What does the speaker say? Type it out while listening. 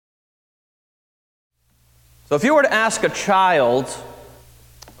So if you were to ask a child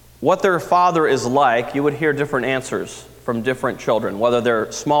what their father is like, you would hear different answers from different children, whether they're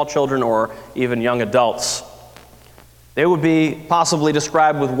small children or even young adults. They would be possibly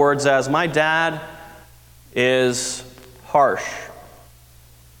described with words as, my dad is harsh.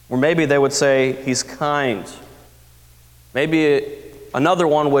 Or maybe they would say, he's kind. Maybe another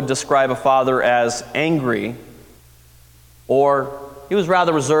one would describe a father as angry, or he was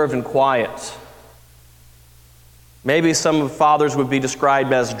rather reserved and quiet. Maybe some fathers would be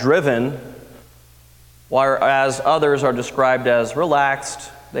described as driven, whereas others are described as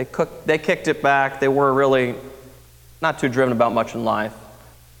relaxed. They kicked it back. They were really not too driven about much in life.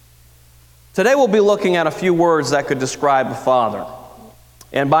 Today we'll be looking at a few words that could describe a father,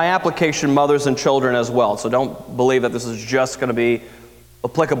 and by application, mothers and children as well. So don't believe that this is just going to be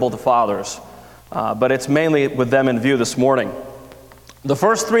applicable to fathers, but it's mainly with them in view this morning. The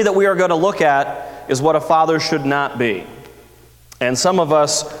first three that we are going to look at is what a father should not be. And some of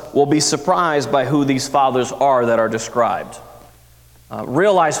us will be surprised by who these fathers are that are described.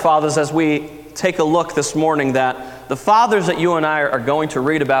 Realize, fathers, as we take a look this morning, that the fathers that you and I are going to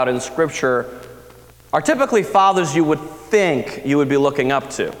read about in Scripture are typically fathers you would think you would be looking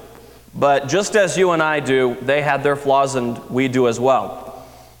up to. But just as you and I do, they had their flaws and we do as well.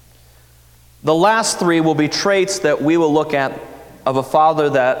 The last three will be traits that we will look at of a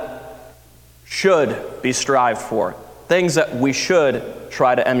father that should be strived for, things that we should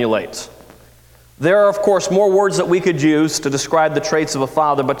try to emulate. There are, of course, more words that we could use to describe the traits of a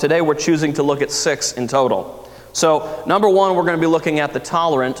father, but today we're choosing to look at 6 in total. So, number 1, we're going to be looking at the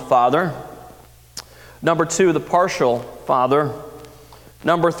tolerant father. Number 2, the partial father.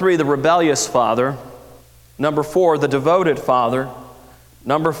 Number 3, the rebellious father. Number 4, the devoted father.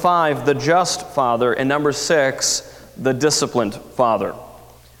 Number 5, the just father. And number 6, the disciplined father.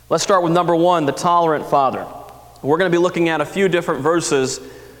 Let's start with number 1, the tolerant father. We're going to be looking at a few different verses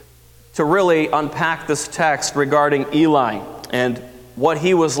to really unpack this text regarding Eli and what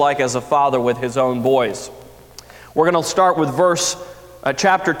he was like as a father with his own boys. We're going to start with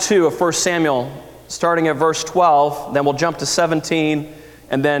chapter 2 of 1 Samuel, starting at verse 12. Then we'll jump to 17,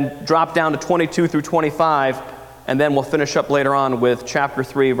 and then drop down to 22 through 25, and then we'll finish up later on with chapter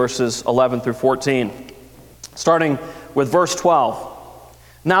 3, verses 11 through 14. Starting with verse 12.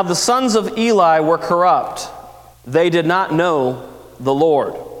 Now the sons of Eli were corrupt. They did not know the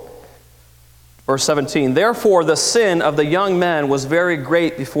Lord. Verse 17. Therefore the sin of the young men was very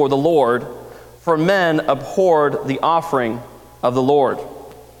great before the Lord, for men abhorred the offering of the Lord.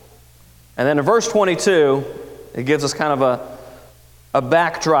 And then in verse 22, it gives us kind of a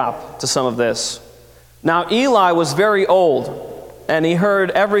backdrop to some of this. Now Eli was very old, and he heard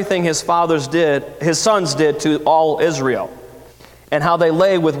everything his sons did to all Israel, and how they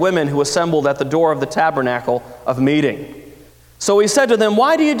lay with women who assembled at the door of the tabernacle of meeting. So he said to them,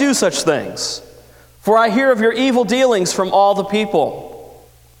 why do you do such things? For I hear of your evil dealings from all the people.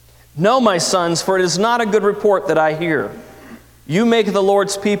 No, my sons, for it is not a good report that I hear. You make the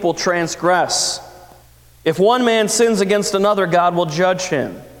Lord's people transgress. If one man sins against another, God will judge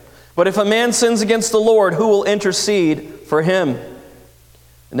him. But if a man sins against the Lord, who will intercede for him?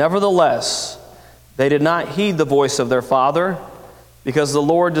 Nevertheless, they did not heed the voice of their father, because the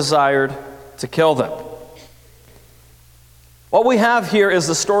Lord desired to kill them. What we have here is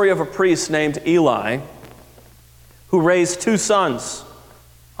the story of a priest named Eli, who raised 2 sons,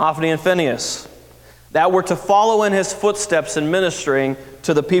 Hophni and Phinehas, that were to follow in his footsteps in ministering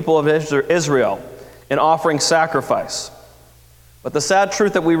to the people of Israel and offering sacrifice. But the sad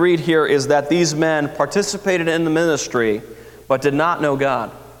truth that we read here is that these men participated in the ministry but did not know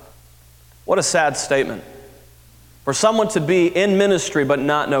God. What a sad statement. For someone to be in ministry but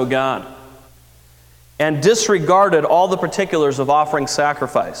not know God, and disregarded all the particulars of offering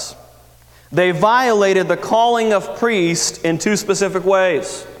sacrifice. They violated the calling of priest in 2 specific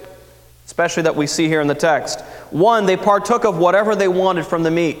ways, especially that we see here in the text. 1, they partook of whatever they wanted from the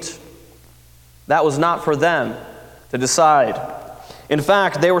meat. That was not for them to decide. In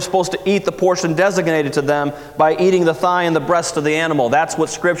fact, they were supposed to eat the portion designated to them by eating the thigh and the breast of the animal. That's what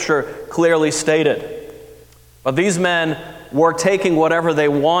Scripture clearly stated. But these men were taking whatever they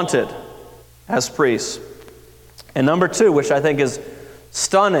wanted as priests. And number 2, which I think is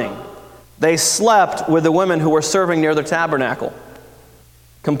stunning, they slept with the women who were serving near the tabernacle,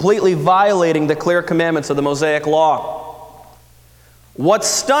 completely violating the clear commandments of the Mosaic Law. What's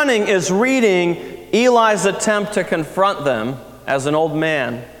stunning is reading Eli's attempt to confront them as an old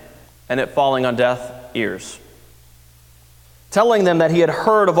man and it falling on deaf ears, telling them that he had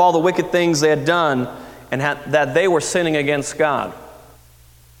heard of all the wicked things they had done and that they were sinning against God.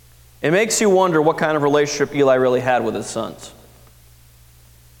 It makes you wonder what kind of relationship Eli really had with his sons,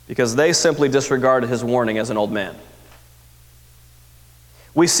 because they simply disregarded his warning as an old man.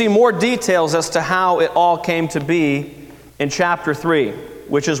 We see more details as to how it all came to be in chapter 3,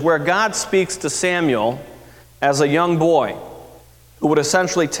 which is where God speaks to Samuel as a young boy who would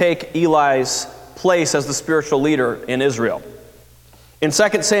essentially take Eli's place as the spiritual leader in Israel. In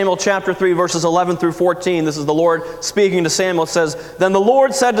 2 Samuel chapter 3, verses 11 through 14, this is the Lord speaking to Samuel. It says, "Then the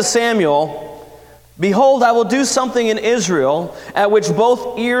Lord said to Samuel, 'Behold, I will do something in Israel at which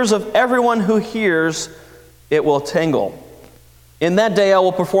both ears of everyone who hears it will tingle. In that day I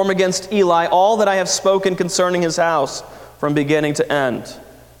will perform against Eli all that I have spoken concerning his house from beginning to end.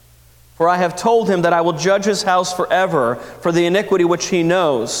 For I have told him that I will judge his house forever for the iniquity which he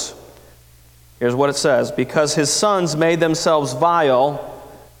knows.'" Here's what it says. "Because his sons made themselves vile."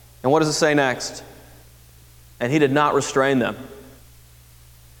 And what does it say next? "And he did not restrain them.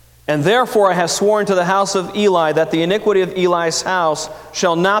 And therefore I have sworn to the house of Eli that the iniquity of Eli's house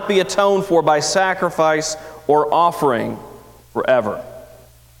shall not be atoned for by sacrifice or offering forever."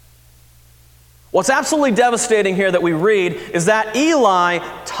 What's absolutely devastating here that we read is that Eli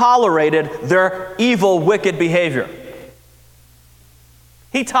tolerated their evil, wicked behavior.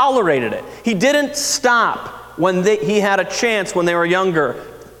 He tolerated it. He didn't stop when he had a chance when they were younger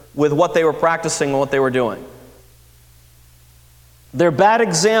with what they were practicing and what they were doing. Their bad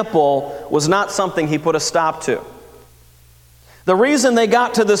example was not something he put a stop to. The reason they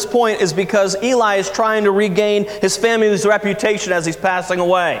got to this point is because Eli is trying to regain his family's reputation as he's passing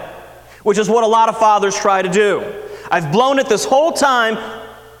away, which is what a lot of fathers try to do. I've blown it this whole time,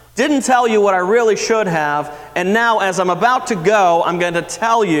 didn't tell you what I really should have, and now as I'm about to go, I'm going to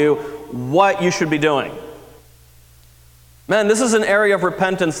tell you what you should be doing. Men, this is an area of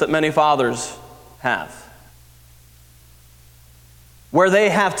repentance that many fathers have, where they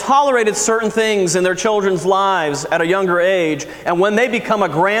have tolerated certain things in their children's lives at a younger age, and when they become a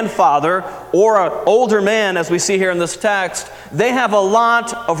grandfather or an older man, as we see here in this text, they have a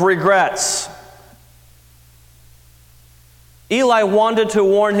lot of regrets. Eli wanted to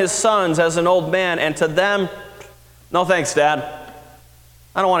warn his sons as an old man, and to them, "No thanks, Dad.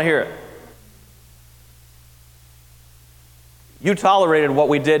 I don't want to hear it. You tolerated what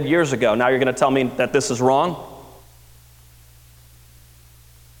we did years ago. Now you're going to tell me that this is wrong?"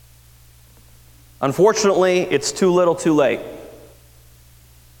 Unfortunately, it's too little too late.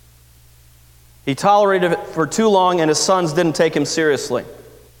 He tolerated it for too long, and his sons didn't take him seriously.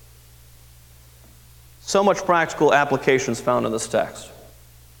 So much practical applications found in this text.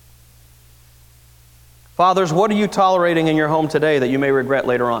 Fathers, what are you tolerating in your home today that you may regret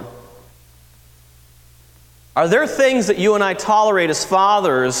later on? Are there things that you and I tolerate as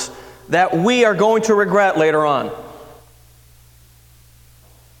fathers that we are going to regret later on?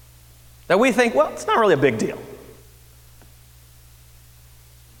 That we think, well, it's not really a big deal.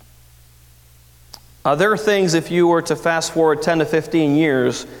 Are there things, if you were to fast forward 10 to 15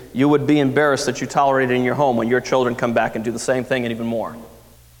 years, you would be embarrassed that you tolerated in your home when your children come back and do the same thing and even more?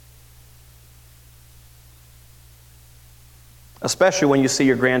 Especially when you see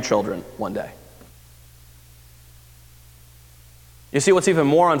your grandchildren one day. You see what's even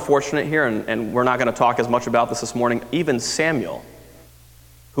more unfortunate here, and we're not going to talk as much about this morning, even Samuel,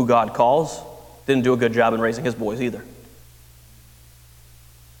 who God calls, didn't do a good job in raising his boys either.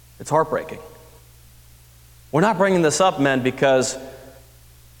 It's heartbreaking. We're not bringing this up, men, because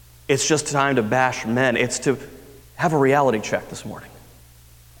it's just time to bash men. It's to have a reality check this morning.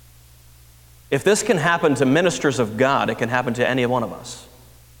 If this can happen to ministers of God, it can happen to any one of us.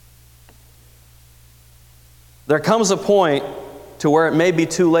 There comes a point to where it may be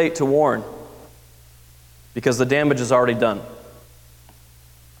too late to warn, because the damage is already done.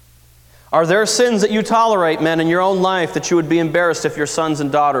 Are there sins that you tolerate, men, in your own life that you would be embarrassed if your sons and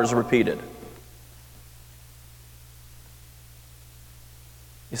daughters repeated?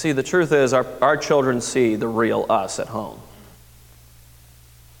 You see, the truth is our children see the real us at home.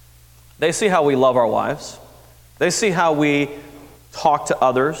 They see how we love our wives. They see how we talk to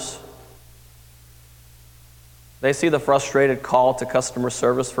others. They see the frustrated call to customer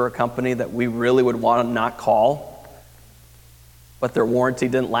service for a company that we really would want to not call, but their warranty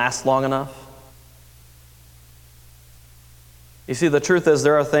didn't last long enough. You see, the truth is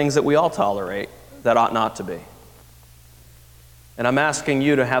there are things that we all tolerate that ought not to be. And I'm asking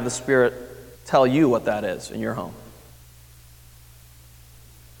you to have the Spirit tell you what that is in your home.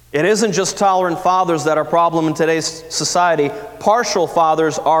 It isn't just tolerant fathers that are a problem in today's society. Partial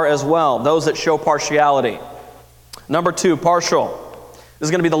fathers are as well, those that show partiality. Number 2, partial. This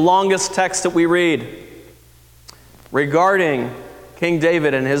is going to be the longest text that we read regarding King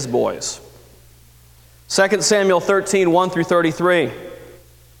David and his boys. 2 Samuel 13, 1 through 33.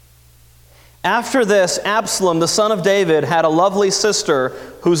 After this, Absalom, the son of David, had a lovely sister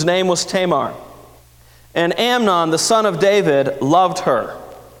whose name was Tamar. And Amnon, the son of David, loved her.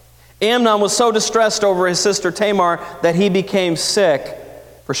 Amnon was so distressed over his sister Tamar that he became sick,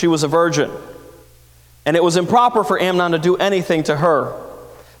 for she was a virgin. And it was improper for Amnon to do anything to her.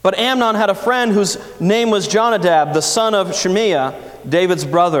 But Amnon had a friend whose name was Jonadab, the son of Shimeah, David's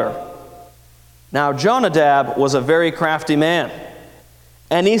brother. Now Jonadab was a very crafty man.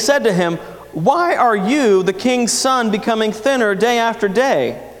 And he said to him, "Why are you, the king's son, becoming thinner day after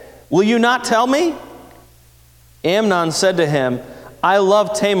day? Will you not tell me?" Amnon said to him, "I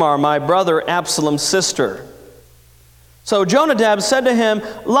love Tamar, my brother Absalom's sister." So Jonadab said to him,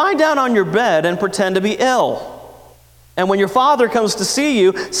 "Lie down on your bed and pretend to be ill. And when your father comes to see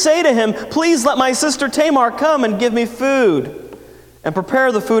you, say to him, 'Please let my sister Tamar come and give me food, and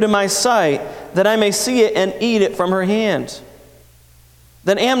prepare the food in my sight, that I may see it and eat it from her hand.'"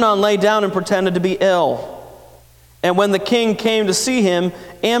 Then Amnon lay down and pretended to be ill. And when the king came to see him,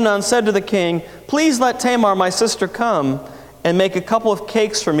 Amnon said to the king, "Please let Tamar, my sister, come and make a couple of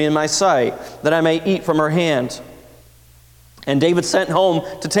cakes for me in my sight, that I may eat from her hand." And David sent home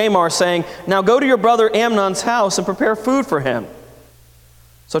to Tamar, saying, "Now go to your brother Amnon's house and prepare food for him."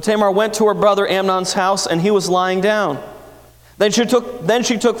 So Tamar went to her brother Amnon's house, and he was lying down. Then she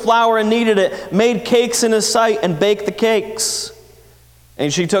took flour and kneaded it, made cakes in his sight, and baked the cakes.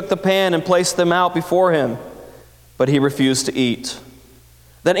 And she took the pan and placed them out before him, but he refused to eat.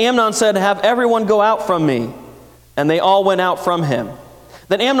 Then Amnon said, "Have everyone go out from me." And they all went out from him.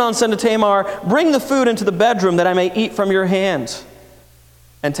 Then Amnon said to Tamar, "Bring the food into the bedroom, that I may eat from your hand."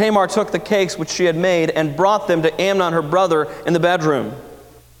 And Tamar took the cakes which she had made and brought them to Amnon her brother in the bedroom.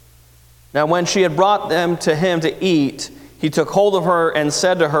 Now when she had brought them to him to eat, he took hold of her and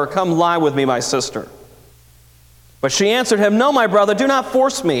said to her, "Come lie with me, my sister." But she answered him, "No, my brother, do not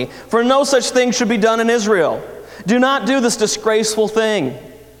force me, for no such thing should be done in Israel. Do not do this disgraceful thing.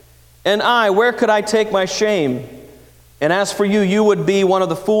 And where could I take my shame? And as for you, you would be one of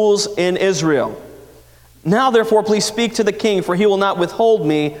the fools in Israel. Now therefore, please speak to the king, for he will not withhold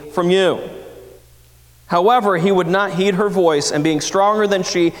me from you." However, he would not heed her voice, and being stronger than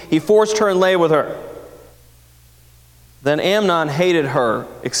she, he forced her and lay with her. Then Amnon hated her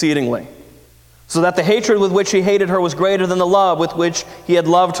exceedingly, so that the hatred with which he hated her was greater than the love with which he had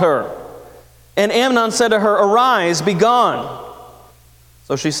loved her. And Amnon said to her, "Arise, be gone."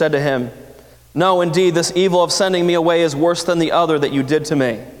 So she said to him, "No, indeed, this evil of sending me away is worse than the other that you did to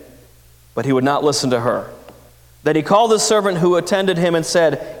me." But he would not listen to her. Then he called his servant who attended him and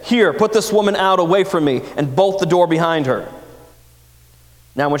said, "Here, put this woman out away from me, and bolt the door behind her."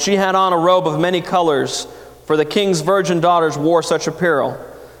 Now when she had on a robe of many colors, for the king's virgin daughters wore such apparel,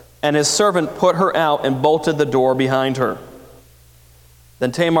 and his servant put her out and bolted the door behind her.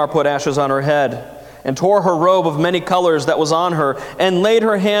 Then Tamar put ashes on her head, and tore her robe of many colors that was on her, and laid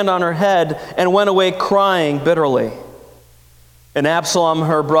her hand on her head, and went away crying bitterly. And Absalom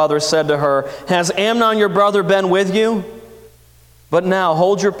her brother said to her, "Has Amnon your brother been with you? But now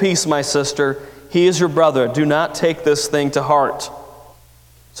hold your peace, my sister. He is your brother. Do not take this thing to heart."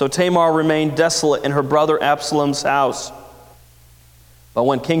 So Tamar remained desolate in her brother Absalom's house. But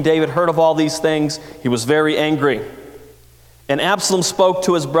when King David heard of all these things, he was very angry. And Absalom spoke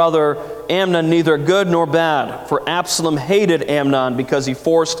to his brother Amnon neither good nor bad, for Absalom hated Amnon because he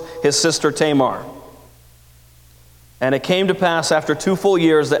forced his sister Tamar. And it came to pass after 2 full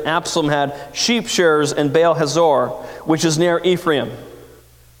years that Absalom had sheep shearers in Baal Hazor, which is near Ephraim.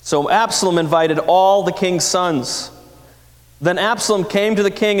 So Absalom invited all the king's sons. Then Absalom came to the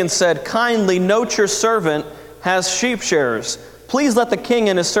king and said, "Kindly note your servant has sheep shearers. Please let the king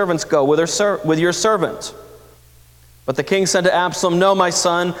and his servants go with your servant." But the king said to Absalom, "No, my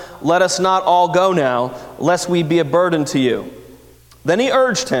son, let us not all go now, lest we be a burden to you." Then he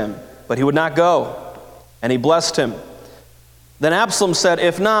urged him, but he would not go, and he blessed him. Then Absalom said,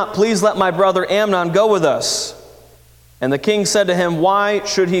 "If not, please let my brother Amnon go with us." And the king said to him, "Why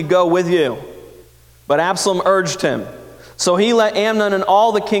should he go with you?" But Absalom urged him. So he let Amnon and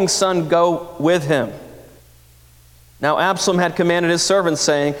all the king's sons go with him. Now Absalom had commanded his servants,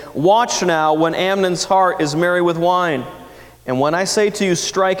 saying, "Watch now when Amnon's heart is merry with wine. And when I say to you,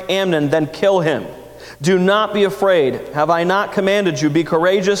 strike Amnon, then kill him. Do not be afraid. Have I not commanded you, be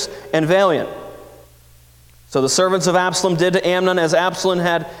courageous and valiant?" So the servants of Absalom did to Amnon as Absalom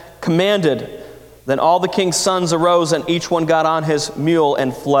had commanded. Then all the king's sons arose, and each one got on his mule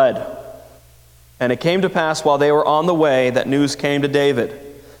and fled. And it came to pass while they were on the way that news came to David,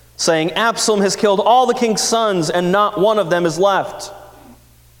 saying, "Absalom has killed all the king's sons, and not one of them is left."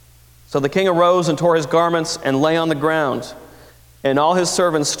 So the king arose and tore his garments and lay on the ground, and all his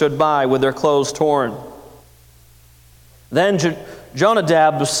servants stood by with their clothes torn. Then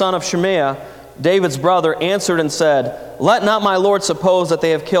Jonadab, the son of Shimea, David's brother, answered and said, "Let not my lord suppose that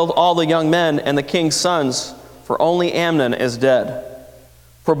they have killed all the young men and the king's sons, for only Amnon is dead.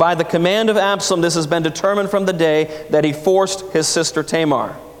 For by the command of Absalom this has been determined from the day that he forced his sister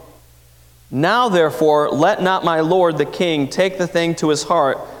Tamar. Now therefore let not my lord the king take the thing to his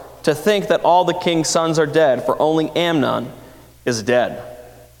heart to think that all the king's sons are dead, for only Amnon is dead."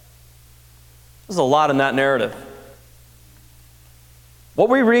 There's a lot in that narrative. What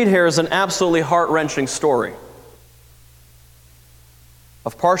we read here is an absolutely heart-wrenching story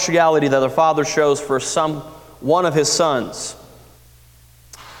of partiality that the father shows for one of his sons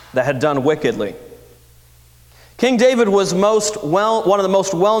that had done wickedly. King David was one of the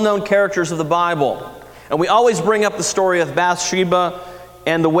most well-known characters of the Bible. And we always bring up the story of Bathsheba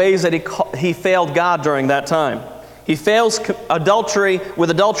and the ways that he failed God during that time. He fails adultery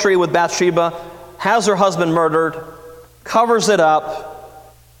with Bathsheba, has her husband murdered, covers it up,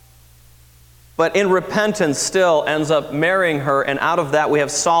 but in repentance still ends up marrying her, and out of that we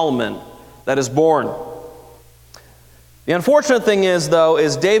have Solomon that is born. The unfortunate thing is, though,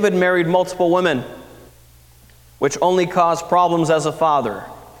 is David married multiple women, which only caused problems as a father,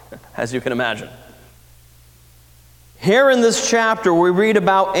 as you can imagine. Here in this chapter, we read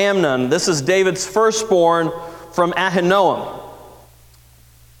about Amnon. This is David's firstborn from Ahinoam,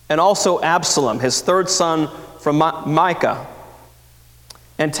 and also Absalom, his third son from Micah,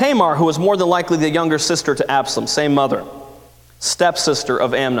 and Tamar, who was more than likely the younger sister to Absalom, same mother, stepsister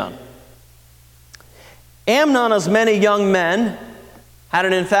of Amnon. Amnon, as many young men, had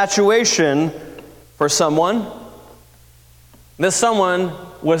an infatuation for someone. This someone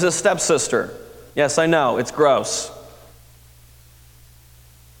was his stepsister. Yes, I know, it's gross.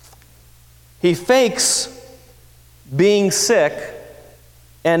 He fakes being sick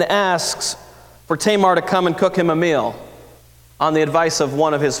and asks for Tamar to come and cook him a meal on the advice of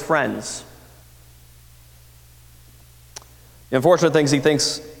one of his friends. The unfortunate thing is he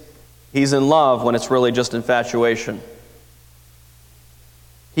thinks he's in love when it's really just infatuation.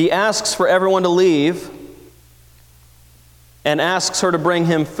 He asks for everyone to leave and asks her to bring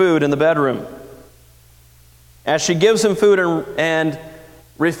him food in the bedroom. As she gives him food and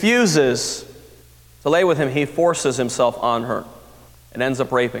refuses to lay with him, he forces himself on her and ends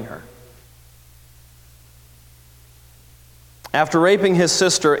up raping her. After raping his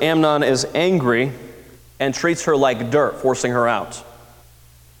sister, Amnon is angry and treats her like dirt, forcing her out.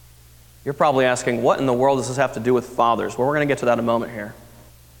 You're probably asking, what in the world does this have to do with fathers? Well, we're going to get to that in a moment here.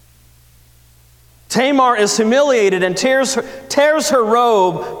 Tamar is humiliated and tears her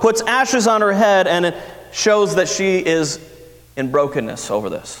robe, puts ashes on her head, and it shows that she is in brokenness over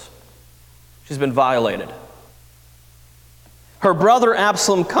this. She's been violated. Her brother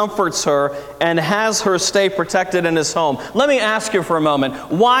Absalom comforts her and has her stay protected in his home. Let me ask you for a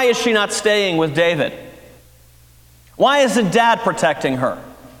moment, why is she not staying with David? Why isn't Dad protecting her?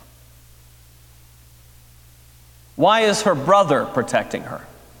 Why is her brother protecting her?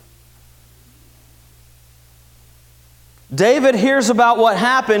 David hears about what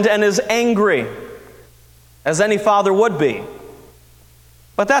happened and is angry, as any father would be.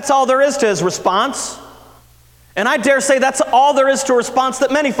 But that's all there is to his response. And I dare say that's all there is to a response that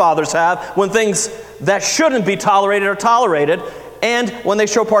many fathers have when things that shouldn't be tolerated are tolerated, and when they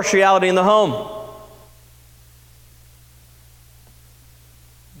show partiality in the home.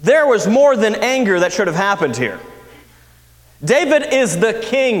 There was more than anger that should have happened here. David is the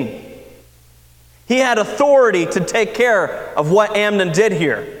king. He had authority to take care of what Amnon did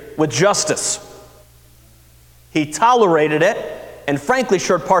here with justice. He tolerated it and frankly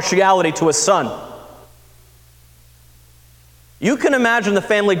showed partiality to his son. You can imagine the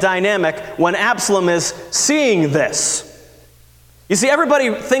family dynamic when Absalom is seeing this. You see,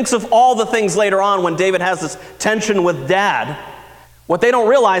 everybody thinks of all the things later on when David has this tension with Dad. What they don't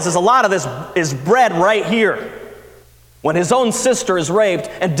realize is a lot of this is bred right here, when his own sister is raped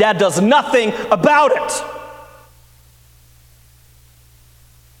and Dad does nothing about it.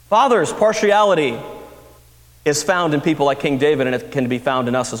 Fathers, partiality is found in people like King David, and it can be found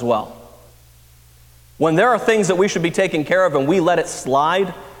in us as well. When there are things that we should be taking care of and we let it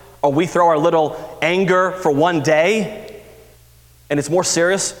slide, or we throw our little anger for one day, and it's more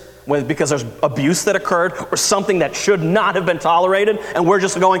serious because there's abuse that occurred or something that should not have been tolerated, and we're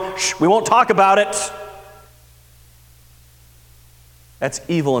just going, shh, we won't talk about it. That's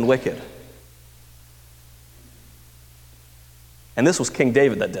evil and wicked. And this was King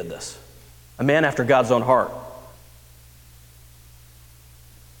David that did this, a man after God's own heart.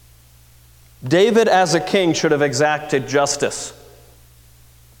 David, as a king, should have exacted justice.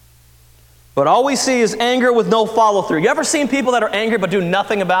 But all we see is anger with no follow-through. You ever seen people that are angry but do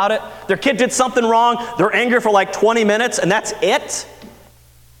nothing about it? Their kid did something wrong, they're angry for like 20 minutes, and that's it?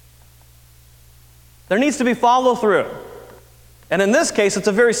 There needs to be follow-through. And in this case, it's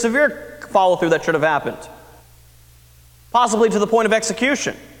a very severe follow-through that should have happened. Possibly to the point of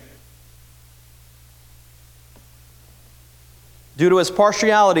execution. Due to his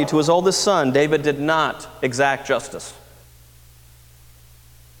partiality to his oldest son, David did not exact justice.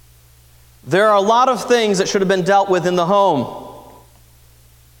 There are a lot of things that should have been dealt with in the home,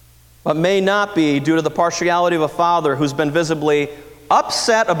 but may not be due to the partiality of a father who's been visibly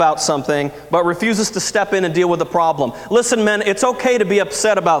upset about something, but refuses to step in and deal with the problem. Listen, men, it's okay to be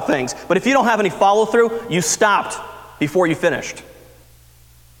upset about things, but if you don't have any follow-through, you stopped before you finished.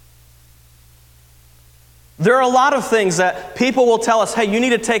 There are a lot of things that people will tell us, hey, you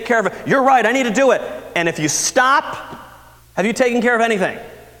need to take care of it. You're right, I need to do it. And if you stop, have you taken care of anything?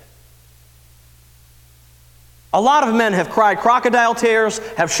 A lot of men have cried crocodile tears,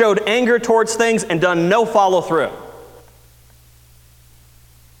 have showed anger towards things, and done no follow-through.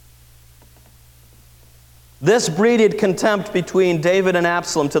 This breeded contempt between David and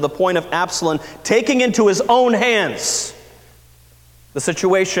Absalom to the point of Absalom taking into his own hands the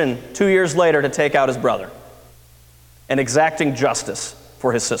situation 2 years later to take out his brother and exacting justice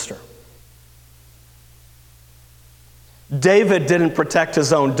for his sister. David didn't protect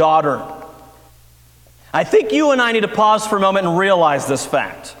his own daughter. I think you and I need to pause for a moment and realize this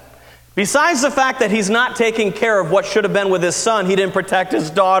fact. Besides the fact that he's not taking care of what should have been with his son, he didn't protect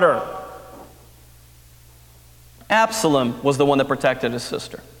his daughter. Absalom was the one that protected his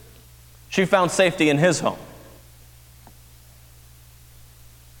sister. She found safety in his home.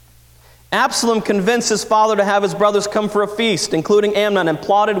 Absalom convinced his father to have his brothers come for a feast, including Amnon, and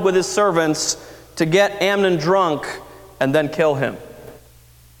plotted with his servants to get Amnon drunk and then kill him.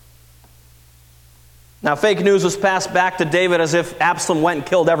 Now, fake news was passed back to David as if Absalom went and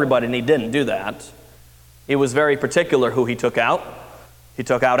killed everybody, and he didn't do that. He was very particular who he took out. He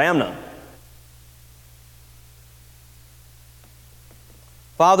took out Amnon.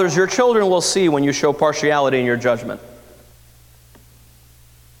 Fathers, your children will see when you show partiality in your judgment.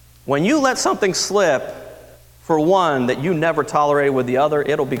 When you let something slip for one that you never tolerated with the other,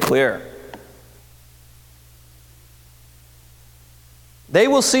 it'll be clear. They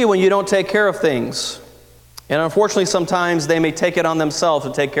will see when you don't take care of things. And unfortunately, sometimes they may take it on themselves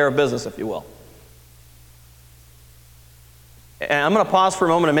to take care of business, if you will. And I'm going to pause for a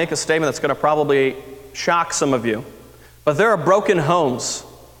moment and make a statement that's going to probably shock some of you. But there are broken homes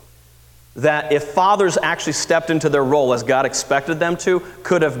that if fathers actually stepped into their role as God expected them to,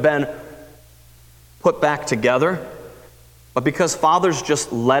 could have been put back together. But because fathers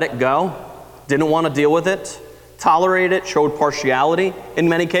just let it go, didn't want to deal with it, tolerated it, showed partiality in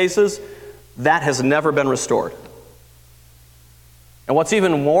many cases, that has never been restored. And what's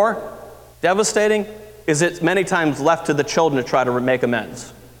even more devastating is it's many times left to the children to try to make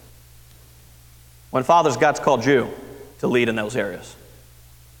amends. When fathers, God's called you to lead in those areas.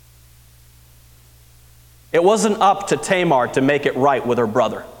 It wasn't up to Tamar to make it right with her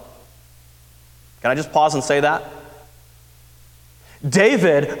brother. Can I just pause and say that?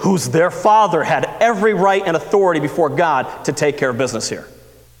 David, who's their father, had every right and authority before God to take care of business here.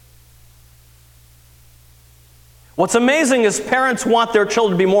 What's amazing is parents want their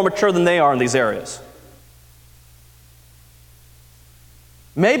children to be more mature than they are in these areas.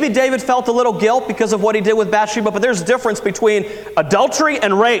 Maybe David felt a little guilt because of what he did with Bathsheba, but there's a difference between adultery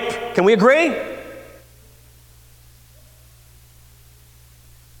and rape. Can we agree?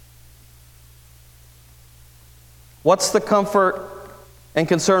 What's the comfort and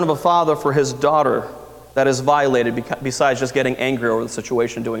concern of a father for his daughter that is violated besides just getting angry over the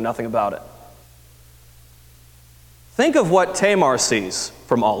situation and doing nothing about it? Think of what Tamar sees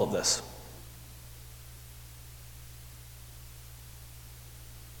from all of this.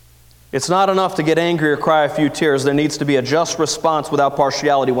 It's not enough to get angry or cry a few tears. There needs to be a just response without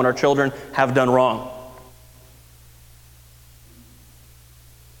partiality when our children have done wrong.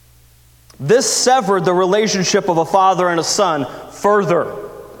 This severed the relationship of a father and a son further.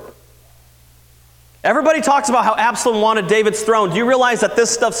 Everybody talks about how Absalom wanted David's throne. Do you realize that this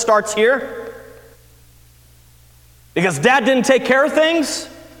stuff starts here? Because dad didn't take care of things?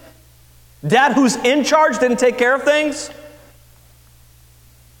 Dad, who's in charge, didn't take care of things?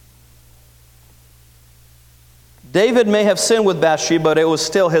 David may have sinned with Bathsheba, but it was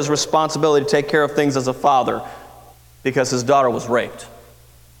still his responsibility to take care of things as a father. because his daughter was raped.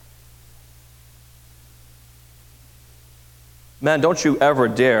 Men, don't you ever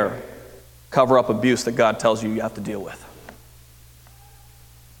dare cover up abuse that God tells you have to deal with.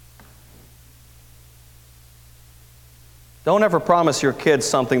 Don't ever promise your kids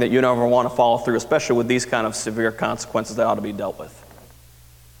something that you never want to follow through, especially with these kind of severe consequences that ought to be dealt with.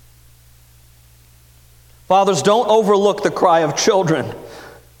 Fathers, don't overlook the cry of children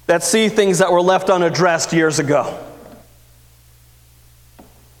that see things that were left unaddressed years ago.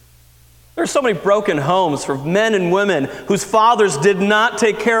 There's so many broken homes for men and women whose fathers did not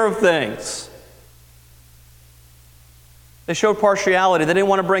take care of things. They showed partiality. They didn't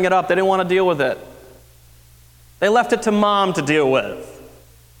want to bring it up. They didn't want to deal with it. They left it to mom to deal with.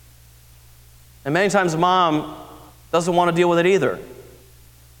 And many times mom doesn't want to deal with it either.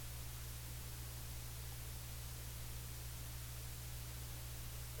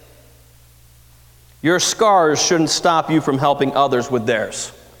 Your scars shouldn't stop you from helping others with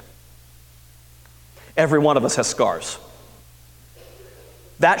theirs. Every one of us has scars.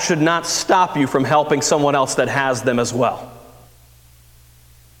 That should not stop you from helping someone else that has them as well.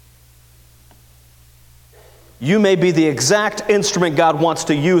 You may be the exact instrument God wants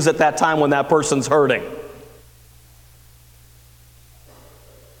to use at that time when that person's hurting.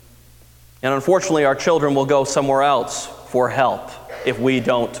 And unfortunately, our children will go somewhere else for help if we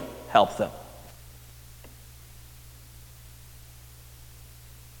don't help them.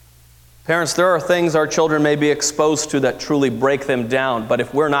 Parents, there are things our children may be exposed to that truly break them down, but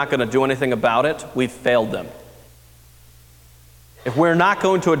if we're not going to do anything about it, we've failed them. If we're not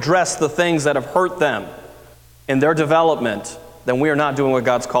going to address the things that have hurt them in their development, then we are not doing what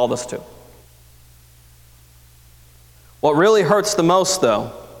God's called us to. What really hurts the most,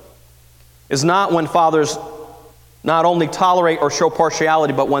 though, is not when fathers not only tolerate or show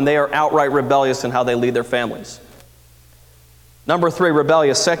partiality, but when they are outright rebellious in how they lead their families. Number 3,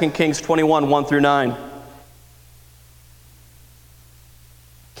 rebellious, 2 Kings 21, 1 through 9.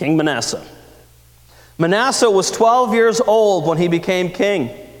 King Manasseh. Manasseh was 12 years old when he became king,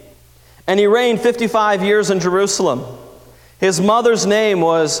 and he reigned 55 years in Jerusalem. His mother's name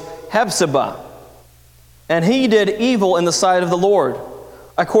was Hephzibah, and he did evil in the sight of the Lord,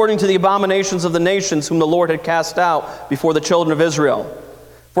 according to the abominations of the nations whom the Lord had cast out before the children of Israel.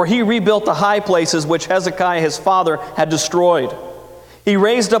 For he rebuilt the high places which Hezekiah his father had destroyed. He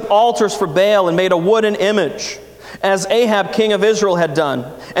raised up altars for Baal and made a wooden image, as Ahab king of Israel had done.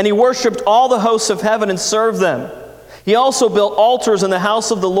 And he worshipped all the hosts of heaven and served them. He also built altars in the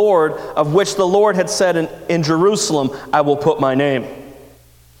house of the Lord, of which the Lord had said in Jerusalem, I will put my name.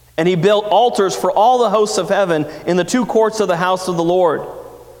 And he built altars for all the hosts of heaven in the 2 courts of the house of the Lord.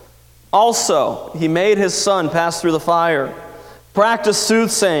 Also, he made his son pass through the fire, practiced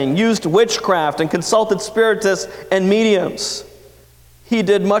soothsaying, used witchcraft, and consulted spiritists and mediums. He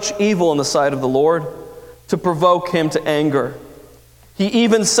did much evil in the sight of the Lord to provoke him to anger. He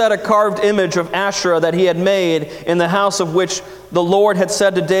even set a carved image of Asherah that he had made in the house of which the Lord had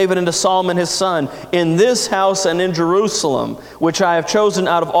said to David and to Solomon his son, in this house and in Jerusalem, which I have chosen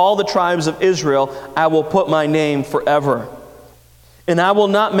out of all the tribes of Israel, I will put my name forever. And I will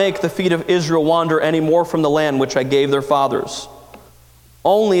not make the feet of Israel wander any more from the land which I gave their fathers,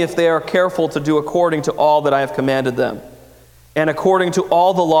 only if they are careful to do according to all that I have commanded them, and according to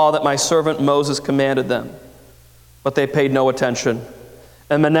all the law that my servant Moses commanded them. But they paid no attention.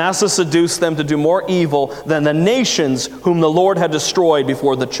 And Manasseh seduced them to do more evil than the nations whom the Lord had destroyed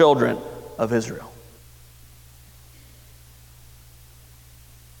before the children of Israel.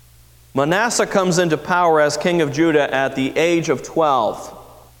 Manasseh comes into power as king of Judah at the age of 12.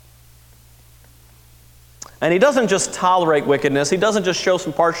 And he doesn't just tolerate wickedness. He doesn't just show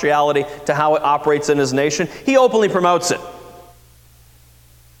some partiality to how it operates in his nation. He openly promotes it.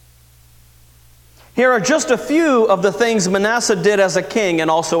 Here are just a few of the things Manasseh did as a king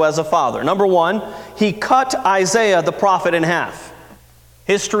and also as a father. Number 1, he cut Isaiah the prophet in half.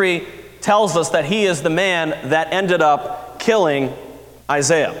 History tells us that he is the man that ended up killing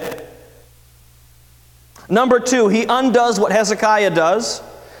Isaiah. Number 2, he undoes what Hezekiah does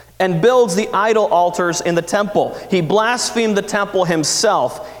and builds the idol altars in the temple. He blasphemed the temple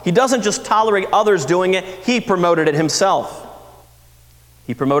himself. He doesn't just tolerate others doing it, he promoted it himself.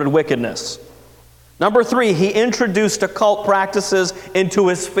 He promoted wickedness. Number 3, he introduced occult practices into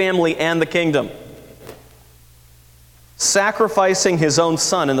his family and the kingdom, sacrificing his own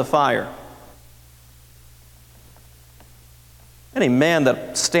son in the fire. Any man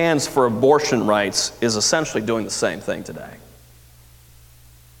that stands for abortion rights is essentially doing the same thing today.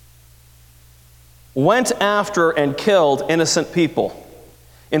 Went after and killed innocent people,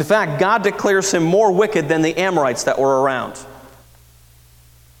 In fact, God declares him more wicked than the Amorites that were around.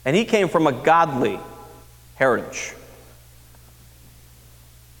 And he came from a godly heritage.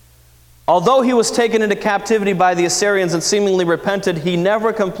 Although he was taken into captivity by the Assyrians and seemingly repented, he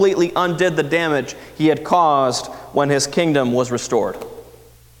never completely undid the damage he had caused when his kingdom was restored.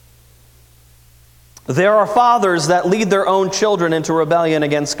 There are fathers that lead their own children into rebellion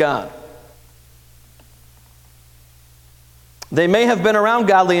against God. They may have been around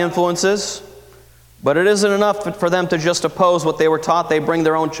godly influences, but it isn't enough for them to just oppose what they were taught. They bring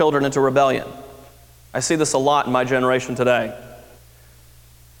their own children into rebellion. I see this a lot in my generation today.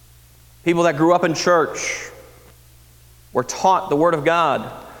 People that grew up in church, were taught the Word of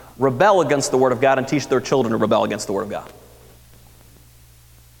God, rebel against the Word of God and teach their children to rebel against the Word of God.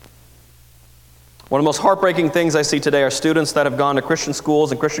 One of the most heartbreaking things I see today are students that have gone to Christian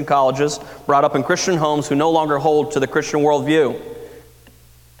schools and Christian colleges, brought up in Christian homes, who no longer hold to the Christian worldview,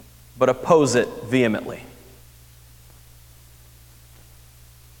 but oppose it vehemently.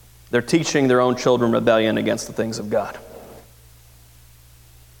 They're teaching their own children rebellion against the things of God.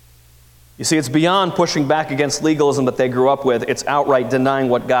 You see, it's beyond pushing back against legalism that they grew up with. It's outright denying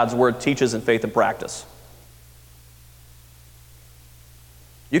what God's Word teaches in faith and practice.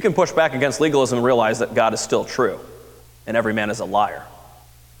 You can push back against legalism and realize that God is still true, and every man is a liar.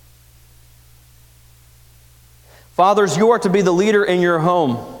 Fathers, you are to be the leader in your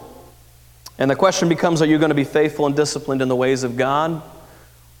home. And the question becomes, are you going to be faithful and disciplined in the ways of God,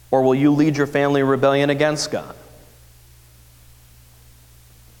 or will you lead your family in rebellion against God?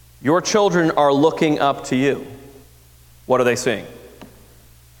 Your children are looking up to you. What are they seeing?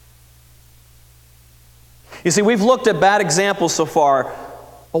 You see, we've looked at bad examples so far,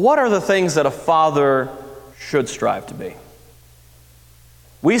 but what are the things that a father should strive to be?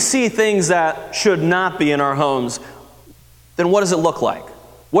 We see things that should not be in our homes. Then what does it look like?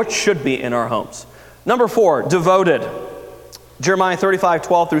 What should be in our homes? Number 4, devoted. Jeremiah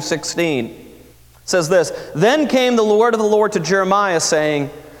 35:12 through 16 says this, "Then came the word of the Lord to Jeremiah,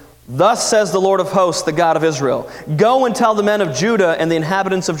 saying, Thus says the Lord of hosts, the God of Israel, Go and tell the men of Judah and the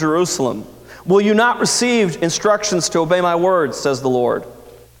inhabitants of Jerusalem, Will you not receive instructions to obey my words, says the Lord?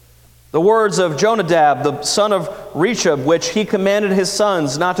 The words of Jonadab, the son of Rechab, which he commanded his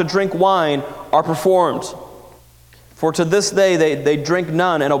sons not to drink wine, are performed. For to this day they drink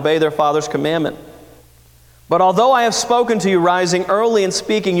none and obey their father's commandment. But although I have spoken to you, rising early and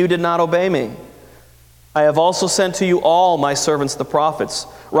speaking, you did not obey me. I have also sent to you all my servants the prophets,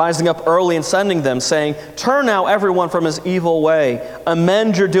 rising up early and sending them, saying, Turn now everyone from his evil way,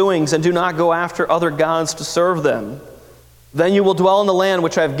 amend your doings, and do not go after other gods to serve them. Then you will dwell in the land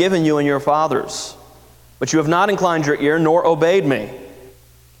which I have given you and your fathers. But you have not inclined your ear, nor obeyed me.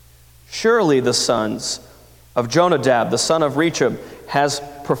 Surely the sons of Jonadab, the son of Rechab, has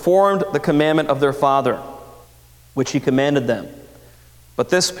performed the commandment of their father, which he commanded them. But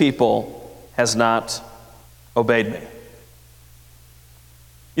this people has not obeyed me."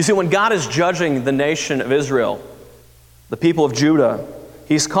 You see, when God is judging the nation of Israel, the people of Judah,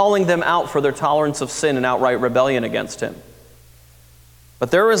 he's calling them out for their tolerance of sin and outright rebellion against him. But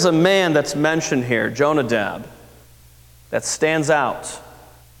there is a man that's mentioned here, Jonadab, that stands out.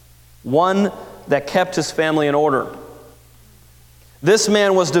 One that kept his family in order. This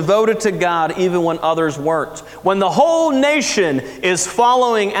man was devoted to God even when others weren't. When the whole nation is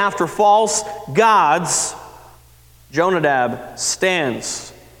following after false gods, Jonadab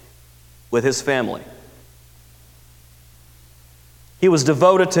stands with his family. He was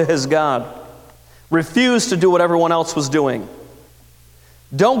devoted to his God, refused to do what everyone else was doing.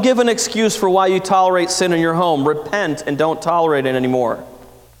 Don't give an excuse for why you tolerate sin in your home. Repent and don't tolerate it anymore.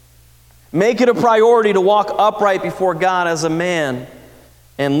 Make it a priority to walk upright before God as a man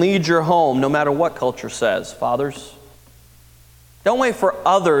and lead your home, no matter what culture says. Fathers, don't wait for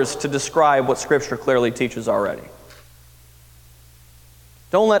others to describe what Scripture clearly teaches already.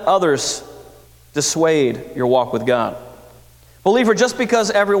 Don't let others dissuade your walk with God. Believer, just because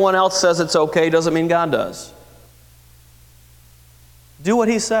everyone else says it's okay doesn't mean God does. Do what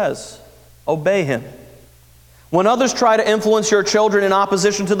he says. Obey him. When others try to influence your children in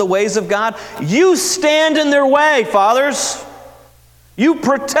opposition to the ways of God, you stand in their way, fathers. You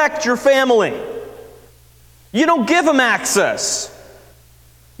protect your family. You don't give them access.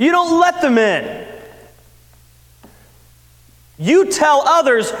 You don't let them in. You tell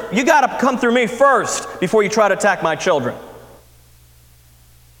others, you got to come through me first before you try to attack my children.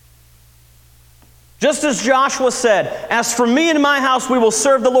 Just as Joshua said, as for me and my house, we will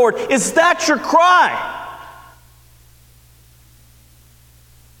serve the Lord. Is that your cry?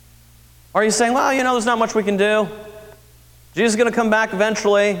 Are you saying, well, there's not much we can do? Jesus is going to come back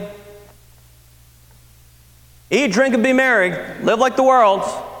eventually. Eat, drink, and be merry. Live like the world.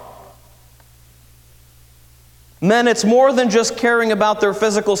 Men, it's more than just caring about their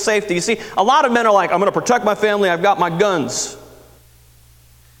physical safety. You see, a lot of men are like, I'm going to protect my family, I've got my guns.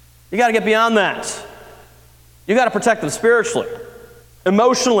 You got to get beyond that. You got to protect them spiritually,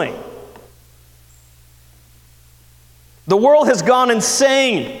 emotionally. The world has gone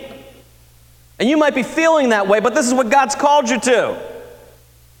insane. And you might be feeling that way, but this is what God's called you to.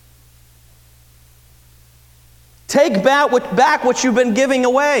 Take back what you've been giving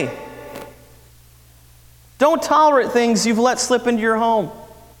away. Don't tolerate things you've let slip into your home.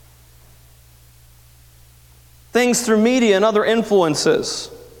 Things through media and other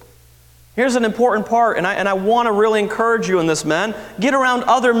influences. Here's an important part, and I want to really encourage you in this, men. Get around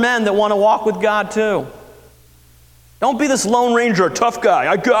other men that want to walk with God too. Don't be this Lone Ranger, tough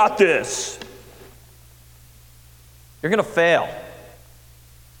guy. I got this. You're going to fail.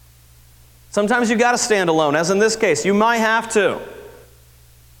 Sometimes you've got to stand alone, as in this case. You might have to.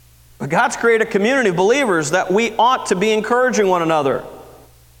 But God's created a community of believers that we ought to be encouraging one another.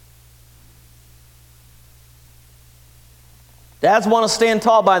 Dads want to stand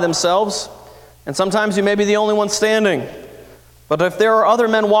tall by themselves, and sometimes you may be the only one standing. But if there are other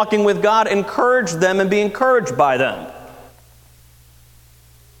men walking with God, encourage them and be encouraged by them.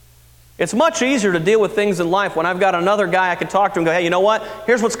 It's much easier to deal with things in life when I've got another guy I can talk to and go, hey, you know what?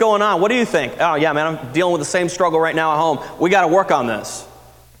 Here's what's going on. What do you think? Oh, yeah, man, I'm dealing with the same struggle right now at home. We got to work on this.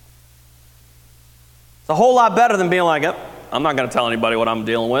 It's a whole lot better than being like, yep, I'm not going to tell anybody what I'm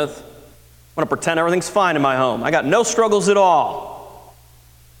dealing with. I'm going to pretend everything's fine in my home. I got no struggles at all.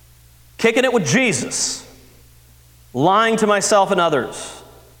 Kicking it with Jesus. Lying to myself and others.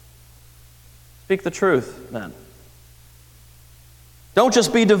 Speak the truth, men. Don't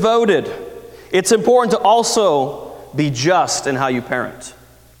just be devoted. It's important to also be just in how you parent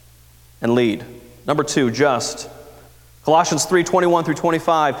and lead. Number 2, just. Colossians 3:21 through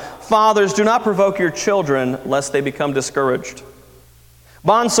 25. Fathers, do not provoke your children, lest they become discouraged.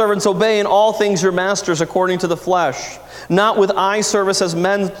 Bondservants, obey in all things your masters according to the flesh, not with eye service as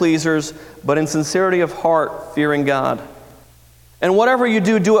men pleasers, but in sincerity of heart, fearing God. And whatever you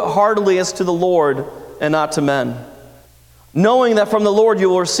do, do it heartily as to the Lord and not to men, knowing that from the Lord you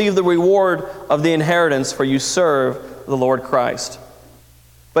will receive the reward of the inheritance, for you serve the Lord Christ.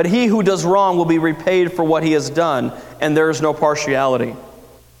 But he who does wrong will be repaid for what he has done, and there is no partiality.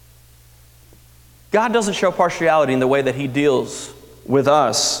 God doesn't show partiality in the way that he deals with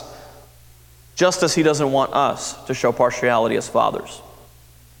us, just as he doesn't want us to show partiality as fathers.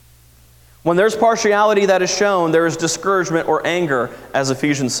 When there's partiality that is shown, there is discouragement or anger, as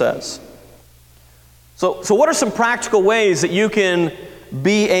Ephesians says. So what are some practical ways that you can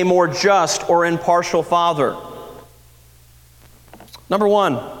be a more just or impartial father? Number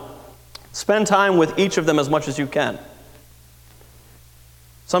 1, spend time with each of them as much as you can.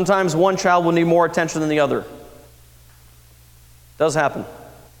 Sometimes one child will need more attention than the other. Does happen.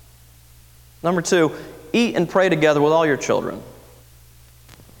 Number 2, eat and pray together with all your children.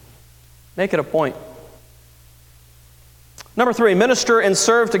 Make it a point. Number 3, minister and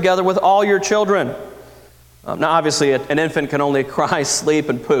serve together with all your children. Now, obviously, an infant can only cry, sleep,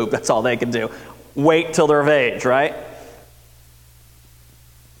 and poop. That's all they can do. Wait till they're of age, right?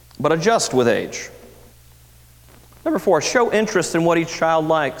 But adjust with age. Number 4, show interest in what each child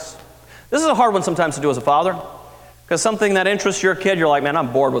likes. This is a hard one sometimes to do as a father, because something that interests your kid, you're like, man,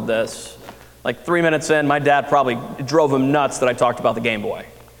 I'm bored with this. Like 3 minutes in, my dad probably drove him nuts that I talked about the Game Boy.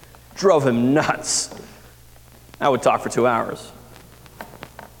 Drove him nuts. I would talk for 2 hours.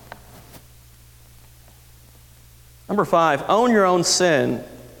 Number 5, own your own sin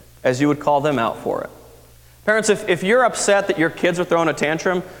as you would call them out for it. Parents, if you're upset that your kids are throwing a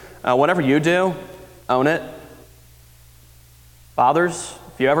tantrum, whatever you do, own it. Fathers,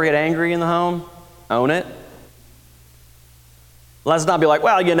 if you ever get angry in the home, own it. Let's not be like,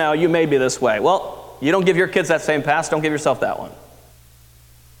 well, you know, you made me this way. Well, you don't give your kids that same pass, don't give yourself that one.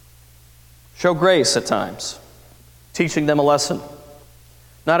 Show grace at times, teaching them a lesson.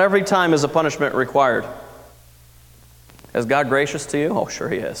 Not every time is a punishment required. Is God gracious to you? Oh, sure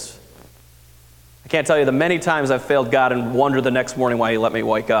he is. I can't tell you the many times I've failed God and wonder the next morning why he let me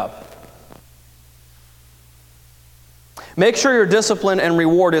wake up. Make sure your discipline and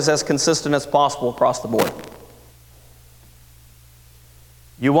reward is as consistent as possible across the board.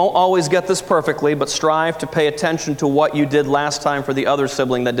 You won't always get this perfectly, but strive to pay attention to what you did last time for the other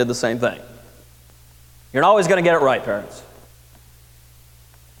sibling that did the same thing. You're not always going to get it right, parents.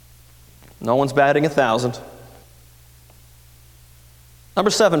 No one's batting 1,000. Number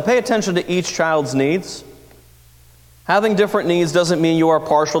 7, pay attention to each child's needs. Having different needs doesn't mean you are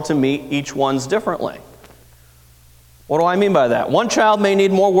partial to meet each one's differently. What do I mean by that? One child may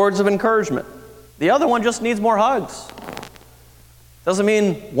need more words of encouragement. The other one just needs more hugs. Doesn't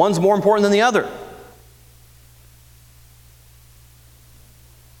mean one's more important than the other.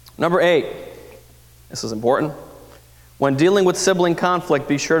 Number 8, this is important. When dealing with sibling conflict,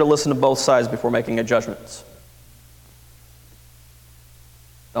 be sure to listen to both sides before making a judgment.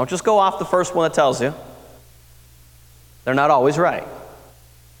 Don't just go off the first one that tells you. They're not always right.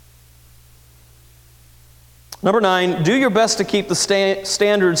 Number 9, do your best to keep the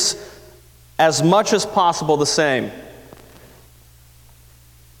standards as much as possible the same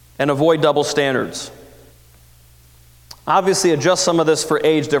and avoid double standards. Obviously, adjust some of this for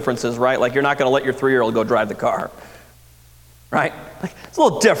age differences, right? Like you're not going to let your 3-year-old go drive the car, right? It's a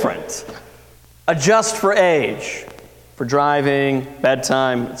little different. Adjust for age, for driving,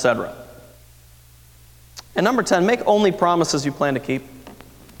 bedtime, etc. And number 10, make only promises you plan to keep.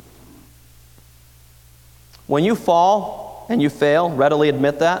 When you fall and you fail, readily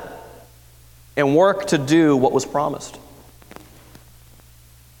admit that and work to do what was promised.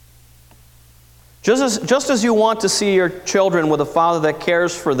 Just as you want to see your children with a father that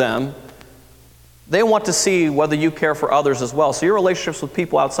cares for them, they want to see whether you care for others as well. So your relationships with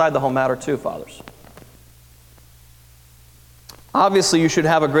people outside the home matter too, fathers. Obviously, you should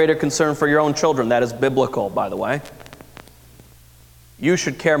have a greater concern for your own children. That is biblical, by the way. You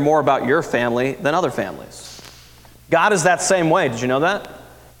should care more about your family than other families. God is that same way. Did you know that?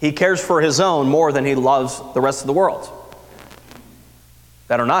 He cares for his own more than he loves the rest of the world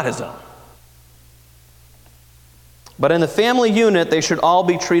that are not his own. But in the family unit, they should all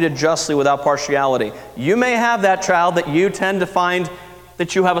be treated justly without partiality. You may have that child that you tend to find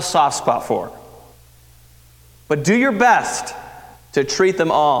that you have a soft spot for. But do your best to treat them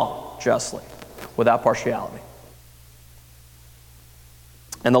all justly, without partiality.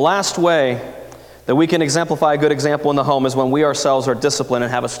 And the last way that we can exemplify a good example in the home is when we ourselves are disciplined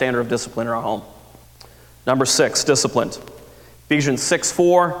and have a standard of discipline in our home. Number 6, disciplined. Ephesians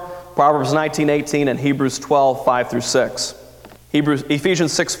 6:4, Proverbs 19:18, and Hebrews 12:5-6.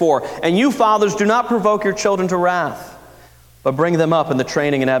 Ephesians 6:4, and you fathers, do not provoke your children to wrath, but bring them up in the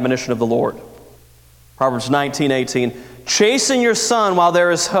training and admonition of the Lord. Proverbs 19:18, chasten your son while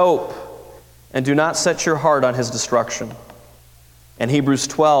there is hope, and do not set your heart on his destruction. And Hebrews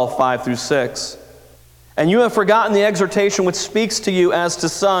 12:5-6, and you have forgotten the exhortation which speaks to you as to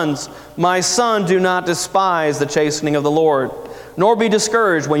sons. My son, do not despise the chastening of the Lord, nor be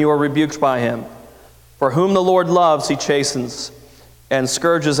discouraged when you are rebuked by him. For whom the Lord loves, he chastens, and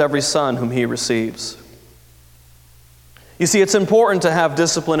scourges every son whom he receives. You see, it's important to have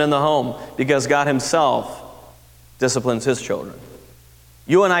discipline in the home because God himself disciplines his children.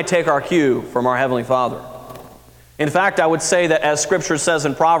 You and I take our cue from our Heavenly Father. In fact, I would say that as Scripture says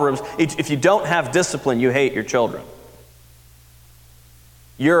in Proverbs, if you don't have discipline, you hate your children.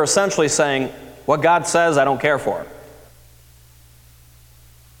 You're essentially saying, what God says, I don't care for.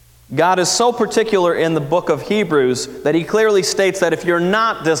 God is so particular in the book of Hebrews that he clearly states that if you're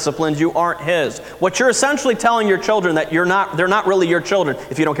not disciplined, you aren't his. What you're essentially telling your children that they're not really your children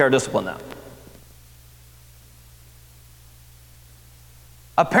if you don't care to discipline them.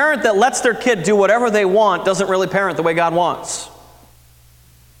 A parent that lets their kid do whatever they want doesn't really parent the way God wants.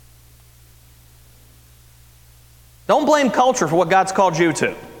 Don't blame culture for what God's called you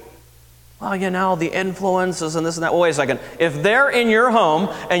to. Well, you know, the influences and this and that. Well, wait a second. If they're in your home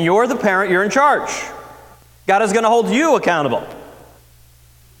and you're the parent, you're in charge. God is going to hold you accountable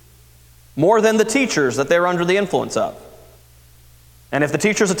more than the teachers that they're under the influence of. And if the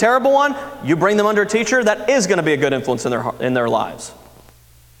teacher's a terrible one, you bring them under a teacher that is going to be a good influence in their lives.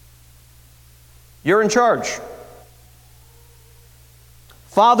 You're in charge.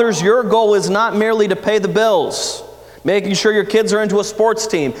 Fathers, your goal is not merely to pay the bills, making sure your kids are into a sports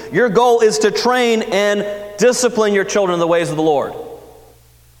team. Your goal is to train and discipline your children in the ways of the Lord.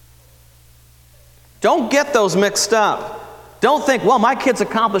 Don't get those mixed up. Don't think, well, my kids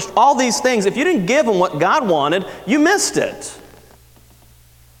accomplished all these things. If you didn't give them what God wanted, you missed it.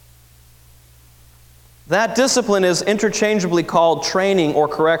 That discipline is interchangeably called training or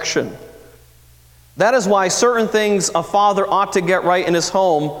correction. That is why certain things a father ought to get right in his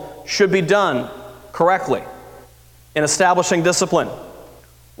home should be done correctly in establishing discipline.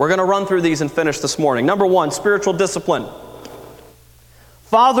 We're going to run through these and finish this morning. Number 1, spiritual discipline.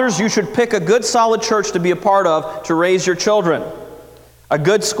 Fathers, you should pick a good solid church to be a part of to raise your children. A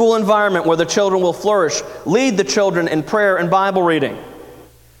good school environment where the children will flourish. Lead the children in prayer and Bible reading.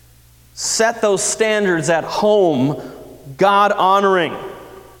 Set those standards at home, God-honoring.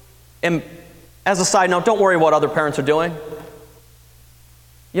 And As a side note, don't worry what other parents are doing.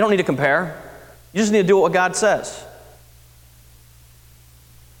 You don't need to compare. You just need to do what God says.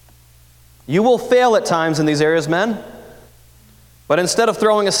 You will fail at times in these areas, men. But instead of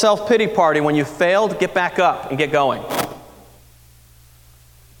throwing a self-pity party when you failed, get back up and get going.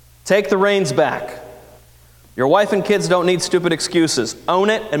 Take the reins back. Your wife and kids don't need stupid excuses. Own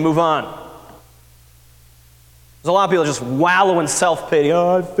it and move on. There's a lot of people just wallow in self-pity.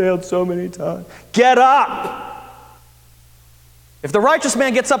 Oh, I failed so many times. Get up! If the righteous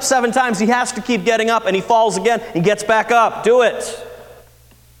man gets up 7 times, he has to keep getting up, and he falls again and gets back up. Do it.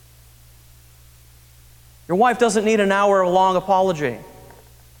 Your wife doesn't need an hour-long apology.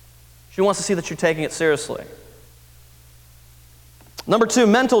 She wants to see that you're taking it seriously. Number 2,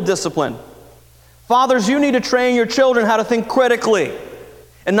 mental discipline. Fathers, you need to train your children how to think critically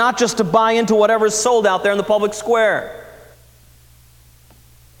and not just to buy into whatever is sold out there in the public square.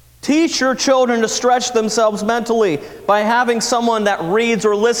 Teach your children to stretch themselves mentally by having someone that reads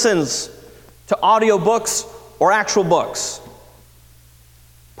or listens to audiobooks or actual books.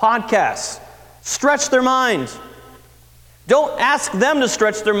 Podcasts. Stretch their mind. Don't ask them to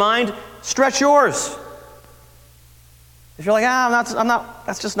stretch their mind. Stretch yours. If you're like,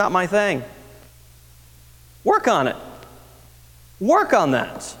 that's just not my thing. Work on it. Work on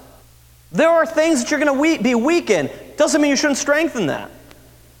that. There are things that you're going to be weak in. Doesn't mean you shouldn't strengthen that.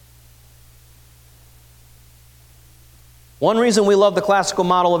 One reason we love the classical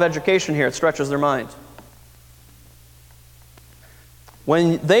model of education here, it stretches their mind.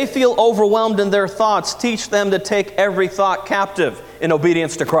 When they feel overwhelmed in their thoughts, teach them to take every thought captive in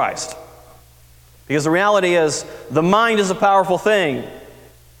obedience to Christ. Because the reality is, the mind is a powerful thing,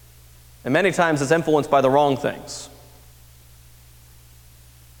 and many times it's influenced by the wrong things.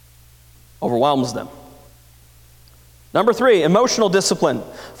 Overwhelms them. Number 3, emotional discipline.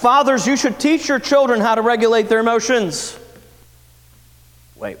 Fathers, you should teach your children how to regulate their emotions.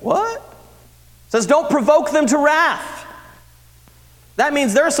 Wait, what? It says don't provoke them to wrath. That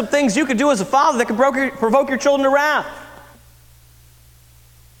means there are some things you could do as a father that can provoke your children to wrath.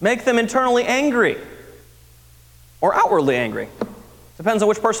 Make them internally angry or outwardly angry. Depends on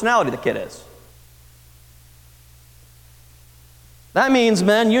which personality the kid is. That means,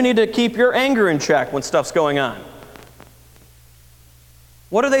 men, you need to keep your anger in check when stuff's going on.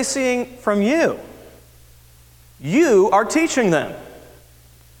 What are they seeing from you? You are teaching them.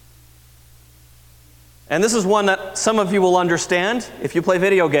 And this is one that some of you will understand if you play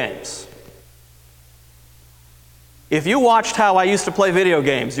video games. If you watched how I used to play video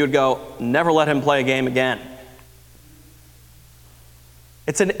games, you'd go, never let him play a game again.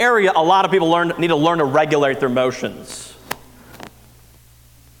 It's an area a lot of people need to learn to regulate their emotions.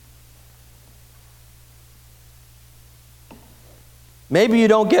 Maybe you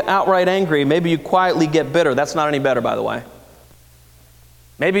don't get outright angry. Maybe you quietly get bitter. That's not any better, by the way.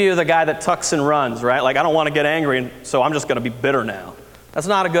 Maybe you're the guy that tucks and runs, right? Like, I don't want to get angry, so I'm just going to be bitter now. That's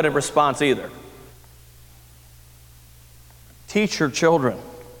not a good response either. Teach your children.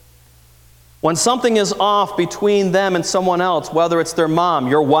 When something is off between them and someone else, whether it's their mom,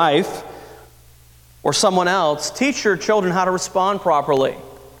 your wife, or someone else, teach your children how to respond properly.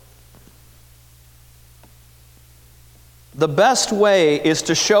 The best way is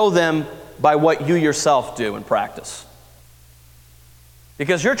to show them by what you yourself do in practice.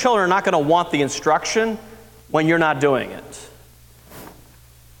 Because your children are not going to want the instruction when you're not doing it.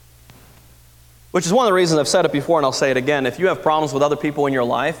 Which is one of the reasons I've said it before and I'll say it again. If you have problems with other people in your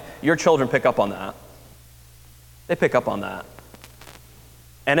life, your children pick up on that. They pick up on that.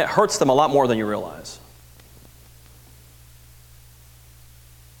 And it hurts them a lot more than you realize.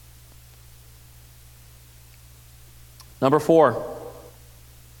 Number 4,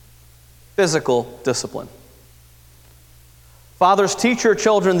 physical discipline. Fathers, teach your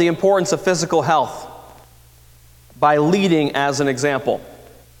children the importance of physical health by leading as an example.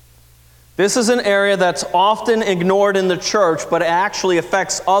 This is an area that's often ignored in the church, but it actually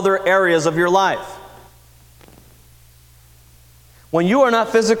affects other areas of your life. When you are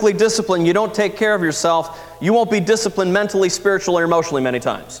not physically disciplined, you don't take care of yourself, you won't be disciplined mentally, spiritually, or emotionally many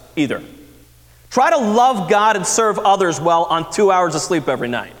times either. Try to love God and serve others well on 2 hours of sleep every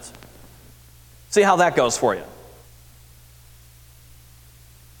night. See how that goes for you.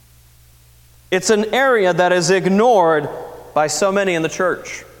 It's an area that is ignored by so many in the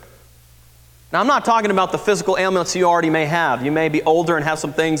church. Now, I'm not talking about the physical ailments you already may have. You may be older and have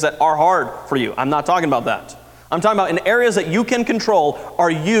some things that are hard for you. I'm not talking about that. I'm talking about in areas that you can control,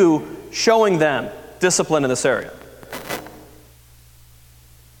 are you showing them discipline in this area?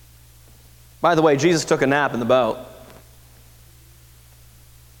 By the way, Jesus took a nap in the boat.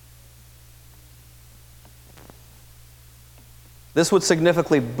 This would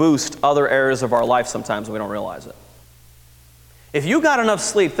significantly boost other areas of our life sometimes and we don't realize it. If you got enough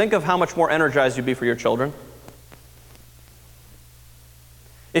sleep, think of how much more energized you'd be for your children.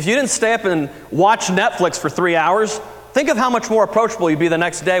 If you didn't stay up and watch Netflix for 3 hours, think of how much more approachable you'd be the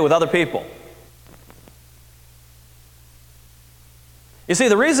next day with other people. You see,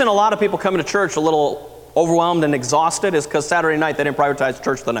 the reason a lot of people come to church a little overwhelmed and exhausted is because Saturday night they didn't prioritize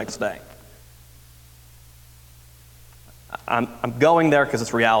church the next day. I'm going there because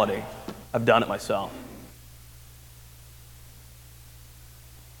it's reality. I've done it myself.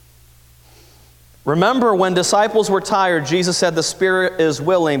 Remember, when disciples were tired, Jesus said the spirit is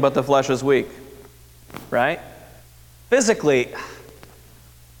willing, but the flesh is weak. Right? Physically,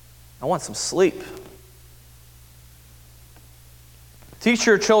 I want some sleep. Teach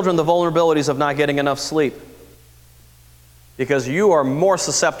your children the vulnerabilities of not getting enough sleep, because you are more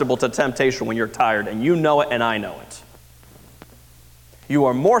susceptible to temptation when you're tired, and you know it and I know it. You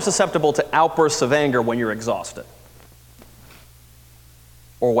are more susceptible to outbursts of anger when you're exhausted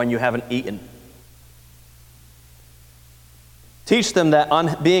or when you haven't eaten. Teach them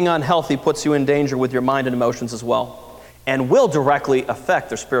that being unhealthy puts you in danger with your mind and emotions as well, and will directly affect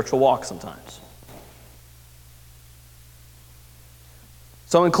their spiritual walk sometimes.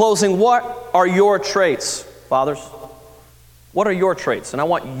 So in closing, what are your traits, fathers? What are your traits? And I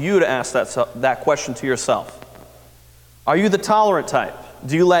want you to ask that question to yourself. Are you the tolerant type?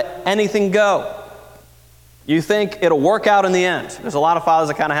 Do you let anything go? You think it'll work out in the end? There's a lot of fathers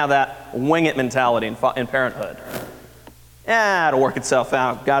that kind of have that wing it mentality in parenthood. Yeah, it'll work itself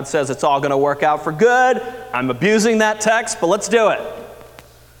out. God says it's all going to work out for good. I'm abusing that text, but let's do it.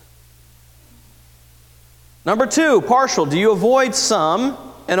 Number 2, partial. Do you avoid some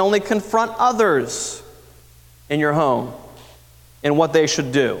and only confront others in your home in what they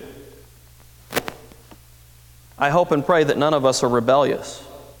should do? I hope and pray that none of us are rebellious,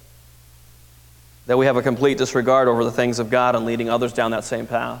 that we have a complete disregard over the things of God and leading others down that same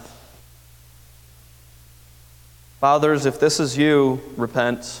path. Fathers, if this is you,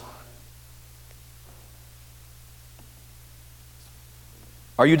 repent.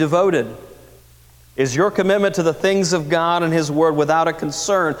 Are you devoted? Is your commitment to the things of God and His Word without a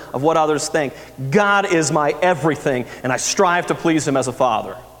concern of what others think? God is my everything, and I strive to please Him as a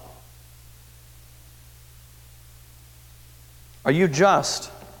father. Are you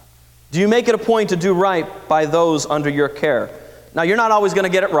just? Do you make it a point to do right by those under your care? Now, you're not always going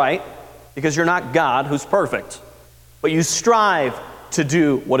to get it right, because you're not God, who's perfect. But you strive to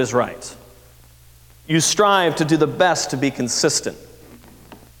do what is right. You strive to do the best to be consistent.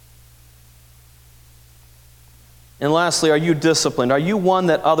 And lastly, are you disciplined? Are you one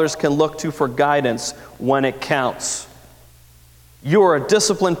that others can look to for guidance when it counts? You are a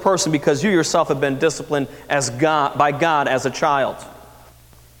disciplined person because you yourself have been disciplined by God as a child.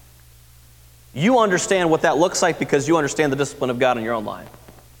 You understand what that looks like because you understand the discipline of God in your own life.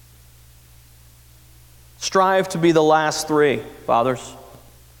 Strive to be the last 3, fathers.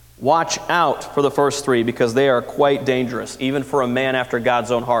 Watch out for the first 3 because they are quite dangerous, even for a man after God's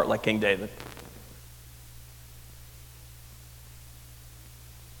own heart like King David.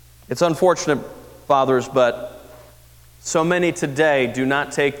 It's unfortunate, fathers, but so many today do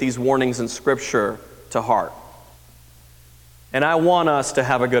not take these warnings in Scripture to heart. And I want us to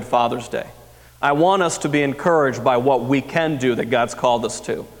have a good Father's Day. I want us to be encouraged by what we can do that God's called us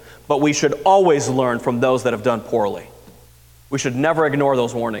to. But we should always learn from those that have done poorly. We should never ignore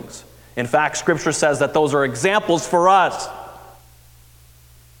those warnings. In fact, Scripture says that those are examples for us,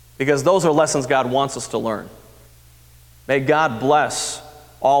 because those are lessons God wants us to learn. May God bless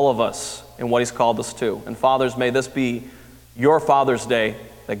all of us in what He's called us to. And fathers, may this be your Father's Day,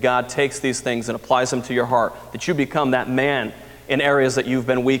 that God takes these things and applies them to your heart, that you become that man in areas that you've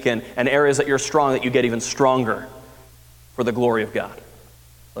been weak in, and areas that you're strong, that you get even stronger for the glory of God.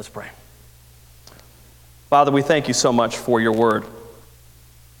 Let's pray. Father, we thank you so much for your word.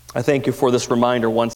 I thank you for this reminder once